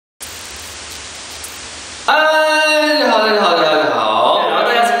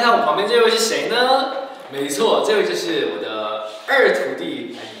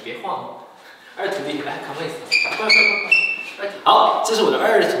好，这是我的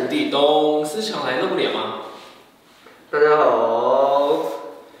二徒弟董思成，来露个脸吗？大家好。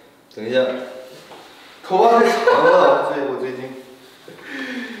等一下，头发太长了，我最近。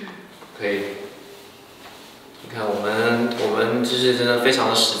可以。你看我们就是真的非常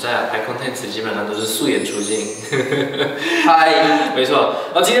的实在啊，拍 content 基本上都是素颜出镜。嗨，没错。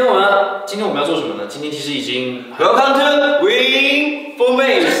然后今天我们要做什么呢？今天其实已经 Welcome to WayV-log，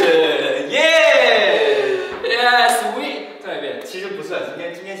 Yes we。再来一遍。其实不是啊，今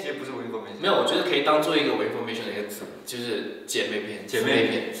天其实不是 WayV-log。没有，我觉得可以当做一个 WayV-log 的一个词，就是姐妹篇、姊妹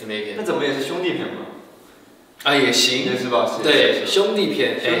篇。那怎么也是兄弟篇嘛？啊，也行，是吧？对，兄弟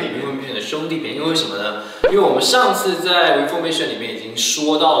篇，WayV-log 的兄弟篇，因为什么呢？因为我们上次在 WayV-log 里面已经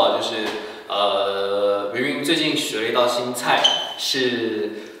说到了，就是WayV最近学了一道新菜，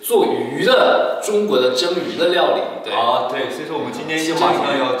是做鱼的，中国的蒸鱼的料理。对啊，对，所以说我们今天就马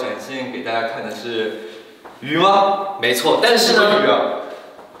上要展现给大家看的是鱼吗？没错，但是呢，鱼啊，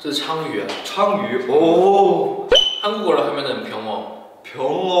这是鲳鱼啊，鲳鱼哦， 한국어로 하면은 병어。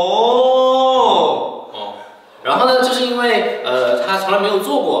 병어。 然后呢，就是因为他从来没有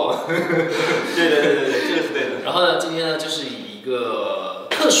做过。对，这个是对的。然后呢，今天呢，就是以一个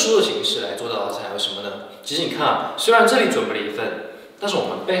特殊的形式来做这道菜，有什么呢？其实你看啊，虽然这里准备了一份，但是我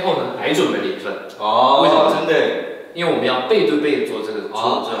们背后呢还准备了一份。哦，为什么？真的？因为我们要背对背做这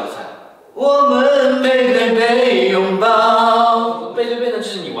道菜。我们背对背拥抱。背对背呢，就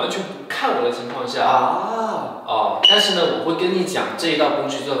是你完全不看我的情况下但是呢，我会跟你讲这道工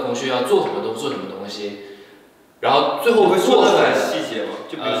序要做什么东西。然后最后做出来的细节嘛，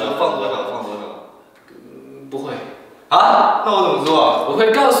就比如说放多少。不会啊？那我怎么做啊？我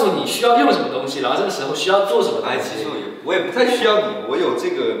会告诉你需要用什么东西，然后这个时候需要做什么东西。其实我也不太需要你，我有这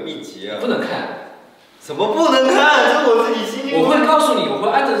个秘籍啊。不能看。什么不能看？这是我自己心里。我会告诉你，我会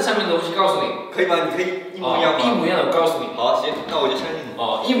按照这上面的东西告诉你。可以吗？你可以一模一样吗？一模一样的告诉你。好，行，那我就相信你。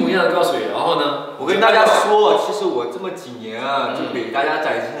一模一样的告诉你。然后呢，我跟大家说，其实我这么几年啊，就给大家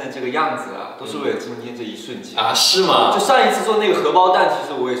展现的这个样子啊，都是为了今天这一瞬间啊，是吗？就上一次做那个荷包蛋，其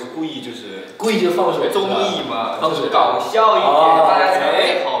实我也是故意就放水，综艺嘛，放水搞笑一点，大家才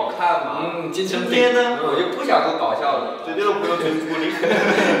会好看嘛。今天呢，我就不想做搞笑的，绝对的朋友圈助力。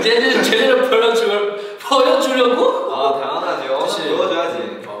今天就是绝对的朋友助力股。糖大酒，是多抓紧。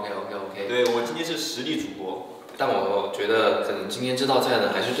OK。对，我今天是实力主播。但我觉得可能今天这道菜呢，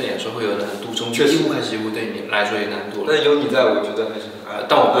还是对你来说会有难度，从第一步开始对你来说有难度了。但有你在，我觉得还是很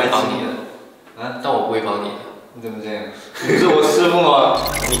但我不会帮你的。但我不会帮你的。你怎么这样？你是我师傅吗？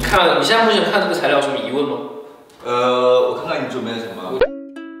你看，你现在目前看这个材料有什么疑问吗？我看看你准备了什么。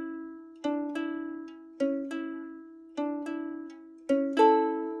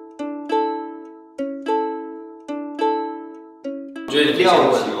我觉得料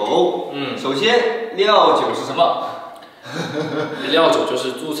酒，首先料酒是什么？料酒就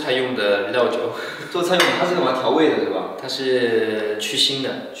是做菜用的料酒。做菜用它是干嘛调味的，对吧？它是去腥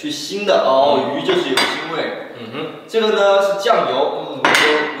的。鱼就是有腥味。这个呢是酱油，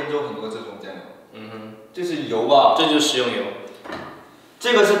温州很多这种酱油。这是油吧？这就是食用油。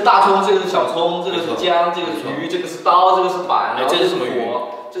这个是大葱，这个是小葱，这个是姜，这个是鱼，这个是刀，这个是板。这是什么鱼？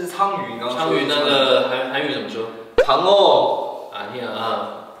这是鲳鱼。鲳鱼那个韩语怎么说？长哦。아니야.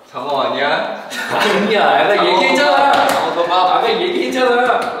 장어 아니야? 아니야. 아까 얘기했잖아. 아까 얘기했잖아.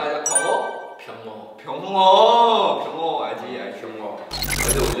 병어 알지? 병어. 而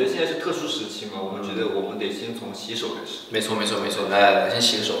且我觉得现在是特殊时期嘛，我们觉得我们得先从洗手开始。没错。来，先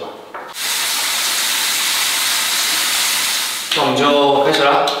洗个手吧。那我们就开始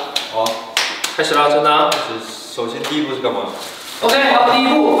了。好，开始了，真的。首先第一步是干嘛 ？OK， 好，第一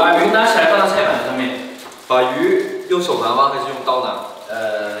步把鱼拿起来放到菜板上面。把鱼用手拿吗？还是用刀拿？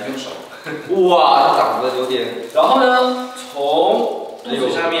用手。哇，它长得有点。然后呢，从肚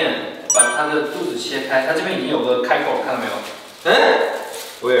子下面把它的肚子切开，它这边已经有个开口，看到没有？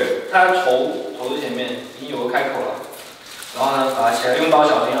喂。它头的前面已经有个开口了。然后呢，把它切开，用刀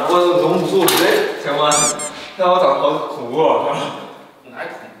小心啊。我너무 무서운데？잠깐만，它长得好恐怖啊！哪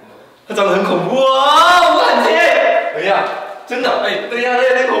恐怖？它长得很恐怖啊！我敢切。等一下，真的，等一下，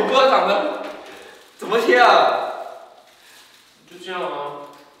那恐怖啊，长得。怎么切啊？就这样啊，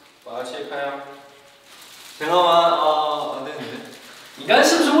把它切开啊。听到吗？对。你刚才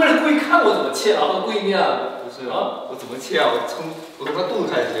是不是为了故意看我怎么切，然后故意那样？不是啊，我怎么切啊？我从他肚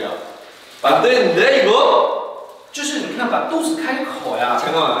子开始切啊。反对你的一个。就是你看，把肚子开口呀。等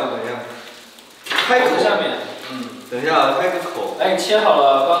一下。开口下面。等一下，开个口。切好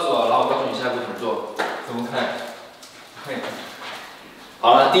了，告诉我，然后我告诉你下一步怎么做。怎么开？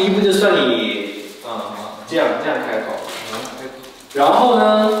好了，第一步就算你。这样开口，然后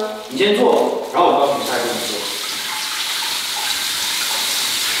呢，你先做，然后我告诉你下一步怎么做。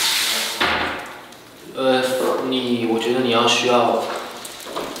我觉得你需要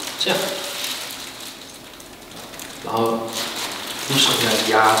这样，然后用手这样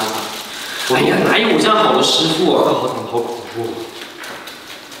压着它。哎呀，哪有这样好的师傅啊？好恐怖！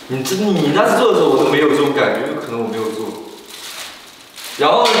你那次做的时候我都没有这种感觉，有可能我没有做。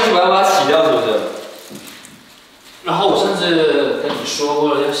然后就是把它洗掉，是不是？然后我上次跟你说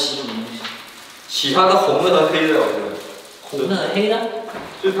过了，要洗什么东西？洗它的红的和黑的，我觉得。红的和黑的？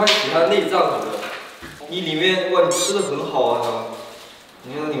就是它洗它内脏什么的。你里面哇，你吃的很好啊，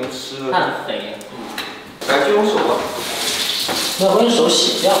你看里面吃的。它很肥。来，就用手吧。那我用手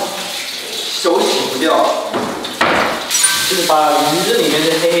洗掉。手洗不掉。就是把鱼这里面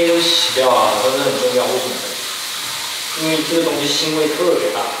的黑都洗掉啊，这很重要。为什么？因为这个东西腥味特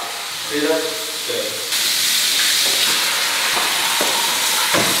别大。对的。对。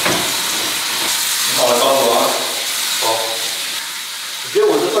你好了，告诉我啊。好。你觉得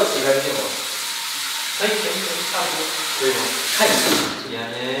我这算洗干净吗？可以，差不多。可以吗？看一下。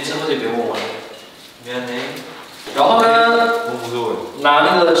之后就别问我了。然后呢？我不是拿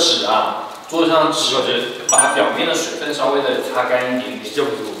那个纸啊。桌子上纸，把它表面的水分稍微的擦干一点点，这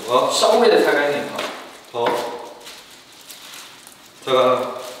么多啊，稍微的擦干一点好，擦干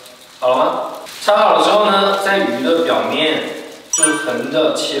了，好了吗？擦好了之后呢，在鱼的表面就是横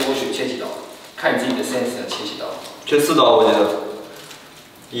着切过去，切几刀，看你自己的 sense 切几刀。切4刀，我觉得。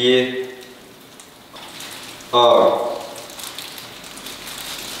1、2、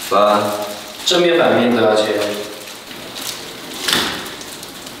3，正面反面都要切。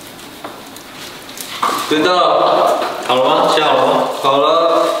对的，好了吗？切好了吗？好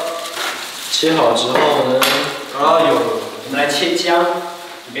了。切好之后呢？哎呦，我们来切姜，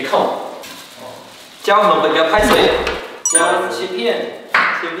你别看我。姜我们给它拍碎。姜切片。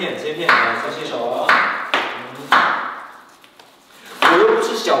切片，啊，手手啊。我又不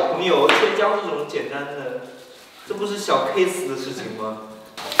是小朋友，切姜这种简单的，这不是小 case 的事情吗？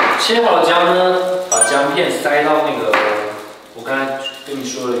切好了姜呢，把姜片塞到那个我刚才跟你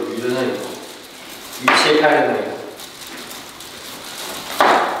说的鱼的那里头。鱼切开的那个，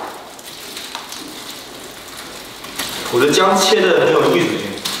我的姜切的很有艺术性。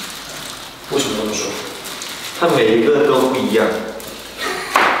为什么这么说？它每一个都不一样。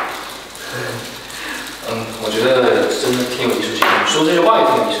我觉得真的挺有艺术性的，说这句话也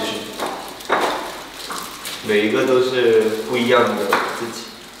挺有艺术性。每一个都是不一样的自己。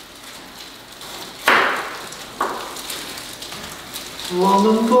我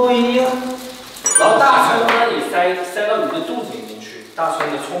们不一样。然后大葱呢也塞到鱼的肚子里面去，大葱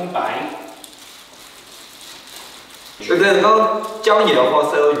的葱白。对，刚刚姜也要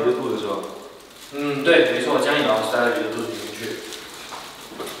放塞到鱼的肚子是吧？对，没错，姜也要塞到鱼的肚子里面去。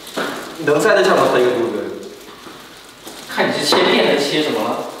能塞得下吗？它一个肚子？看你是切片还是切什么了。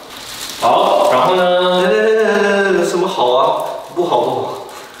好，然后呢？什么好啊？不好。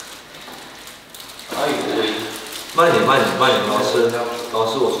哎呦喂！慢点，老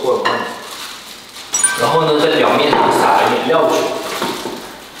师，我错了，慢点。然后呢，在表面上撒一点料酒。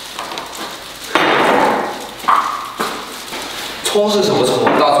葱是什么葱？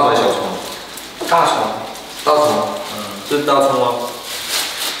大葱还是小葱？大葱。这是大葱吗？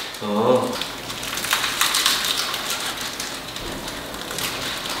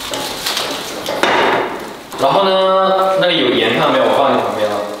然后呢，那里有盐看到没有？我放在旁边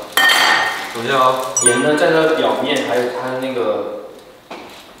了。等一下啊。盐呢，在它的表面，还有它那个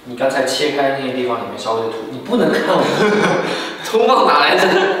你刚才切开那些地方里面稍微的涂。你不能看我。葱放哪来着？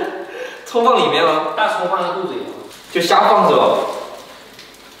葱放里面了。大葱放在肚子里了。就瞎放着吧。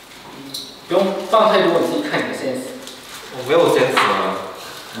不用放太多，你自己看你的 sense。我没有 sense 啊。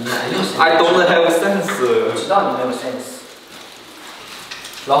你很有 sense。I don't have sense。我知道你没有 sense。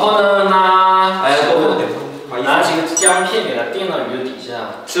然后呢，拿几个姜片给它垫到鱼的底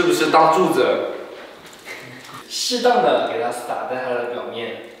下，是不是当柱子？适当的给它撒在它的表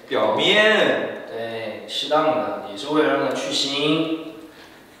面。表面。对，适当的也是为了让它去腥。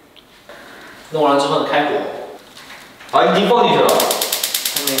弄完了之后开火。好，已经放进去了。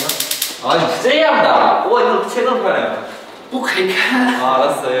还没呢。啊，你是这样的，哇，你怎么切这么漂亮？不可以看。啊，那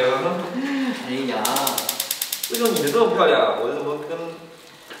谁？哎呀，为什么你的这么漂亮？我怎么跟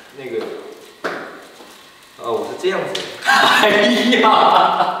那个？我是这样子。哎呀！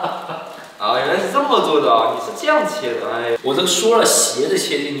原来是这么做的啊！你是这样切的，哎。我都说了，斜着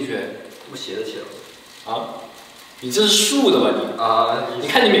切进去。不斜着切了。啊？你这是竖的吧你？你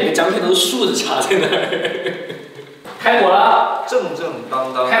看你每个姜片都是竖着插在那儿。开火了。正正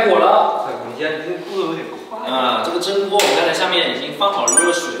当当。开火了。你现在这个步骤有点快。这个蒸锅我们刚才下面已经放好了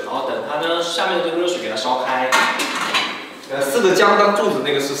热水，然后等它呢下面的这个热水给它烧开。 4个姜当柱子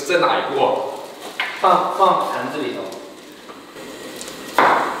那个是在哪一步？放盘子里头。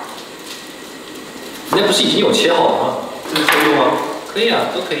那不是已经有切好了吗？这是可以用吗？可以啊，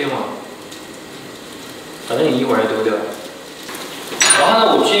都可以用啊。反正你一会儿要丢掉。然后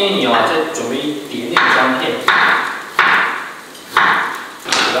呢，我建议你啊，再准备一点点姜片，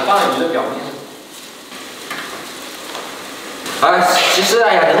给它放在鱼的表面。哎，其实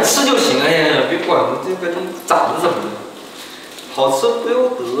哎呀，能吃就行，哎呀，别管这个长得怎么样，好吃不就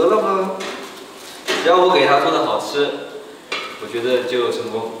得了吗？只要我给他做的好吃，我觉得就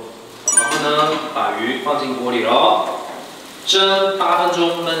成功。然后呢，把鱼放进锅里喽，蒸8分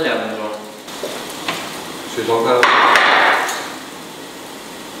钟，焖2分钟。水烧开了，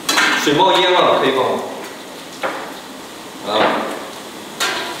水冒烟了，可以放吗？啊，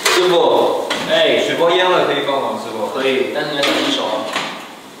师傅，哎，水冒烟了，可以放吗？师傅？可以，但是你要小心手啊。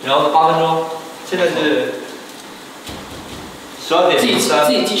然后8分钟，现在是12点03。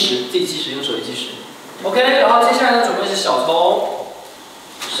自己计时，用手机计时。OK， 然后接下来呢，准备是小葱。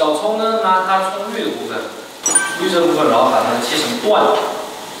小葱呢，拿它葱绿的部分，绿色部分，然后把它切成段。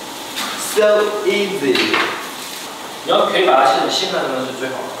So easy。你要可以把它切成现在的呢是最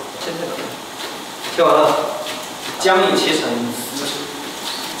好的。现在的。切完了。姜也切成丝，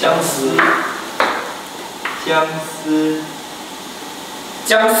姜丝，姜丝，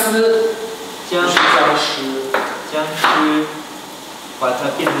姜丝，姜丝，姜丝，把它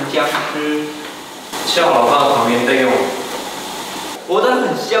变成姜丝。切好了放到旁边备用。哦，但是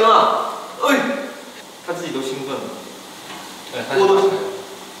很香啊！哎，他自己都兴奋了。锅都，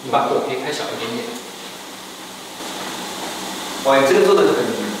你把火可以开小一点点。哇，你这个做的很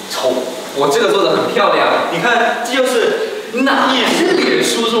丑，我这个做的很漂亮。你看，这就是哪来的脸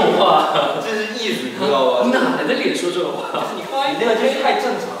说这种话？这是意思，你知道吧？你哪来的脸说这种话？你那个就是太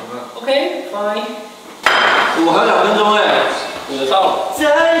正常了。OK， fine。我还有2分钟哎，我的到了。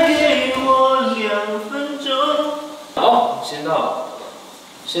再给我2分钟。好，时间到了。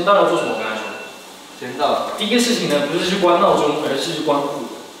时间到了做什么？我跟他说。时间到了。第一个事情呢，不是去关闹钟，而是去关火。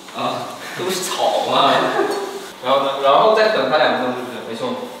啊，这不是吵吗？然后呢？然后再等它2分钟，是不是？没错。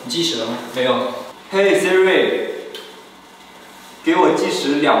你计时了吗？没有。Hey Siri， 给我计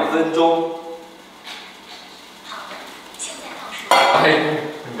时2分钟。好的，现在倒数。哎，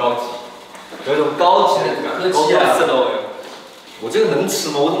很高级，有一种高级的感觉。客气啊！我这个能吃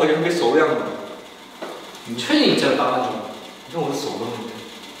吗？我怎么感觉没熟量呢？你确定你只有8分钟？你看我的手都很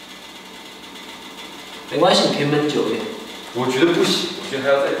没关系，你可以焖久一点。我觉得不行，我觉得还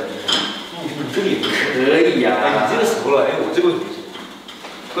要再等一下。你这个也可以呀。哎，你这个熟了，哎，我这个不行。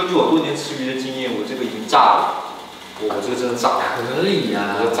根据我多年吃鱼的经验，我这个已经炸了。我这个真的炸了。可以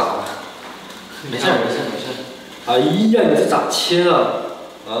呀。我炸了。没事。哎呀，你这咋切的？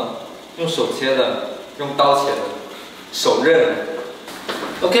啊？用手切的，用刀切的，手刃。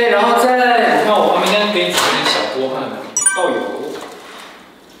OK， 然后再你看我旁边给你准备一个小锅，看到没有？倒油。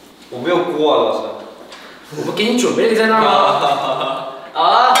我没有锅啊，老师。我不给你准备的在那儿吗？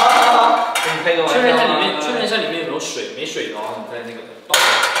啊！好，给你开个玩笑。确认一下里面有没有水，没水的话，你再那个倒。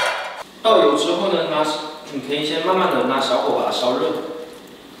倒油之后呢，你可以先慢慢的拿小火把它烧热。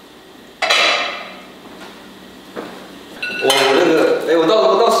哇，我这个，哎，我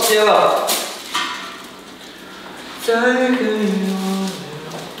到时间了。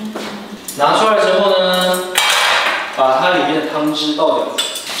拿出来之后呢，把它里面的汤汁倒掉。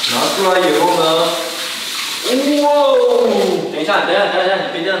拿出来以后呢，哇！等一下，你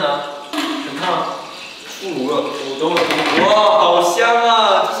别这样拿，你看啊，出炉了，我等会儿。哇，好香啊！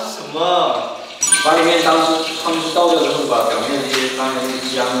这是什么？把里面汤汁倒掉之后，把表面这些刚才那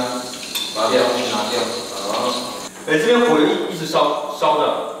些姜啊，把这些东西拿掉。啊。哎，这边火一直烧着。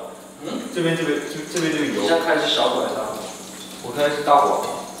嗯。这边这个油。现在开始小火还是大火？我看是大火。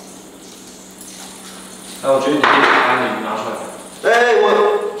哎，我觉得你可以把你鱼拿出来。哎，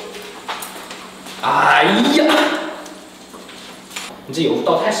哎呀！你这油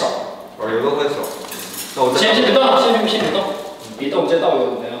倒太少了。油倒太少。那我先别动，先别动，你别动，你再倒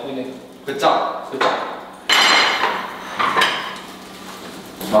油，你等下会那个。会炸。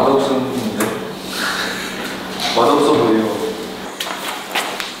麻豆生你的，麻豆生没有。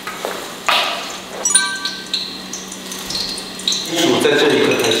煮在这里刻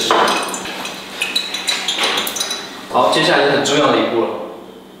开始。好，接下来是很重要的一步了。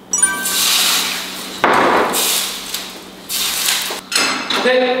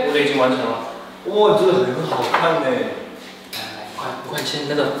OK， 我的已经完成了。哇，这个很好看呢。快切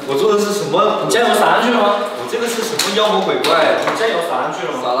那个。我做的是什么？你酱油撒上去了吗？我这个是什么妖魔鬼怪？你酱油撒上去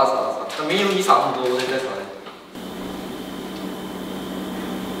了吗？撒了。它没有你撒那么多，我得再撒。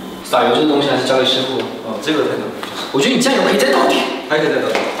撒油这个东西还是交给师傅。哦，这个太难了。我觉得你酱油可以再倒点。还可以再倒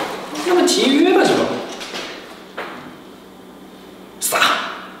点。要不节约吧，是吧？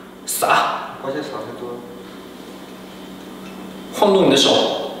晃动你的手，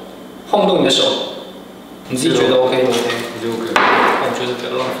晃动你的手，你自己觉得 OK 不 OK？ 我觉得 OK。那我觉得不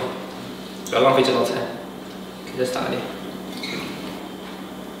要浪费，不要浪费这道菜，可以再撒一点。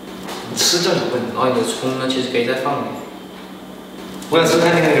你吃这有问题，然后你的葱呢，其实可以再放一点。我想吃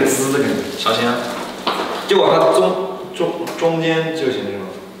看那个汁的感觉。小心啊！就往它中间就行了吗？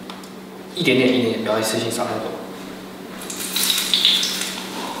一点点，不要一次性撒太多。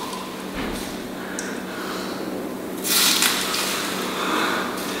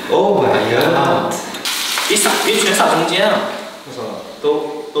Oh my god！ 别全撒中间啊！为什么？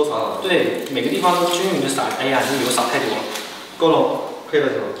都撒好了。对，每个地方都均匀的撒。哎呀，这油撒太多了。够了，可以了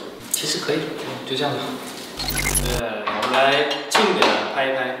是吧？其实可以，就这样子。我们来近一点的拍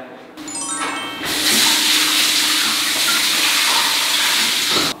一拍。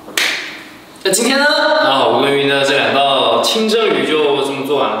那今天呢？吴论鱼呢这2道清蒸鱼就这么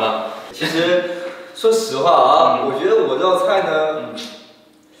做完了。其实说实话啊，我觉得我这道菜呢，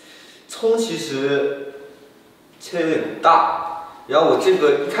葱其实切的有点大，然后我这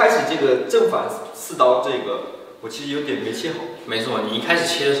个一开始这个正反4刀这个，我其实有点没切好。没错，你一开始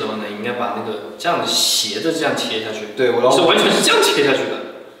切的时候呢，应该把那个这样子斜着这样切下去。对，我是完全是这样切下去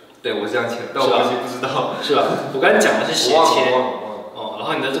的。对，我是这样切，但我其实不知道，是吧？我刚才讲的是斜切。忘了。哦，然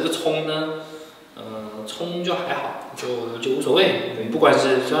后你的这个葱呢？葱就还好，就无所谓，不管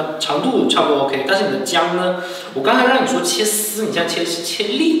是长度差不多 OK， 但是你的姜呢，我刚才让你说切丝，你现在切是切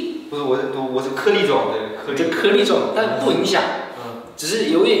粒，不是我是颗粒状的，颗粒状，但不影响，只是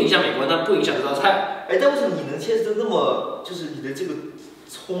有点影响美观，但不影响这道菜。哎，但为什么你能切成那么，就是你的这个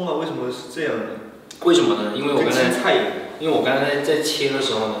葱啊，为什么是这样的？为什么呢？因为我刚才在切的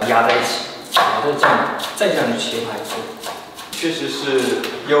时候呢，压在一起，然后再这样去切它一次。确实是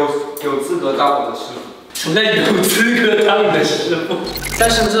有资格当我的师傅。什么叫有资格当你的师傅？但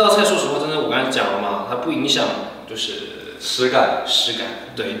是这道菜说实话，真的我刚才讲了嘛，它不影响就是实感。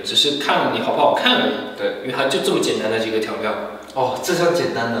对，只是看你好不好看而已。对，因为它就这么简单的几个调料。哦，这算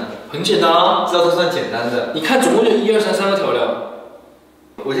简单的。很简单啊，这道菜算简单的。你看，总共就1、2、3、3个调料。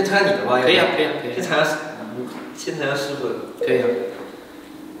我先尝尝你的吧。可以啊。先尝尝师傅的。可以啊。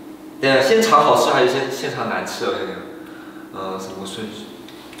对，先尝好吃还是先尝难吃？我想想。什么顺序？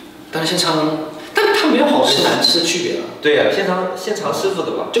但是但它没有好吃难吃的区别啊。对呀，先尝师傅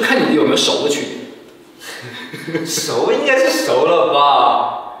的吧。就看你有没有熟的区别。熟应该是熟了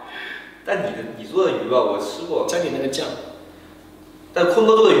吧？但你做的鱼吧，我吃过。加点那个酱。但坤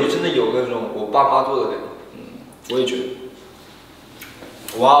哥做的鱼真的有那种我爸妈做的感觉。我也觉得。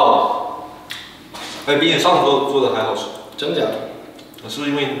哇哦！哎，比你上次做的还好吃。真假的？是不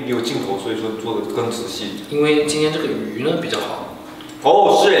是因为你有镜头，所以说做的更仔细？因为今天这个鱼呢比较好。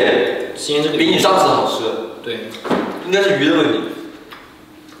哦，是哎，今天这个比你上次好吃。对，应该是鱼的问题。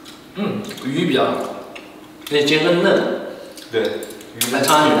鱼比较好，而且今天更嫩。对，鱼来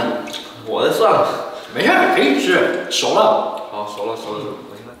尝尝你的。我的算了，没事，可以吃，熟了。好，熟了。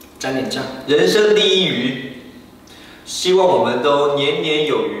沾点酱。人生第一鱼，希望我们都年年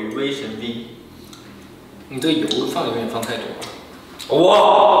有余，威神逼。你这个油放有点放太多了。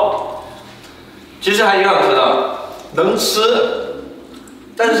哇，其实还挺好吃的，能吃，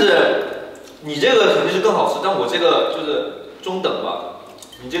但是你这个肯定是更好吃，但我这个就是中等吧。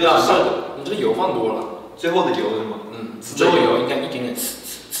你这个是上等，你这个油放多了，最后的油是吗？最后油应该一点点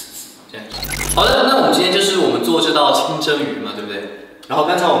这样。好的，那我们今天就是我们做这道清蒸鱼嘛，对不对？然后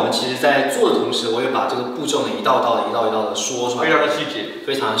刚才我们其实在做的同时，我也把这个步骤呢一道一道的说出来，非常的细节，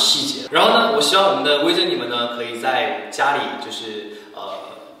非常的细节。然后呢，我希望我们的微珍你们呢，可以在家里就是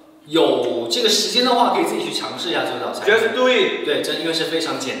有这个时间的话，可以自己去尝试一下这道菜。Just do it。对，因为是非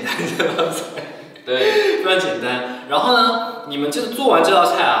常简单的道菜。对，非常简单。然后呢，你们这个做完这道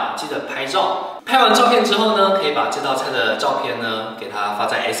菜啊，记得拍照。拍完照片之后呢，可以把这道菜的照片呢，给它发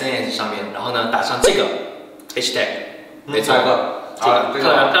在 SNS 上面，然后呢，打上这个 hashtag。没错，这个。看到没有？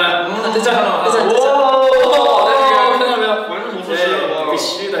在这，看到没有？我是魔术师，必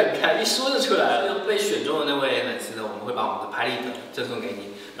须的，你看一说就出来了。被选中的那位粉丝呢，我们会把我们的拍立得赠送给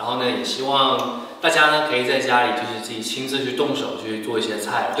你。然后呢，也希望大家呢可以在家里就是自己亲自去动手去做一些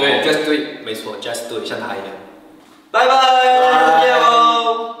菜。对 ，just do it，没错 ，just do it，像他一样。拜拜，再见喽。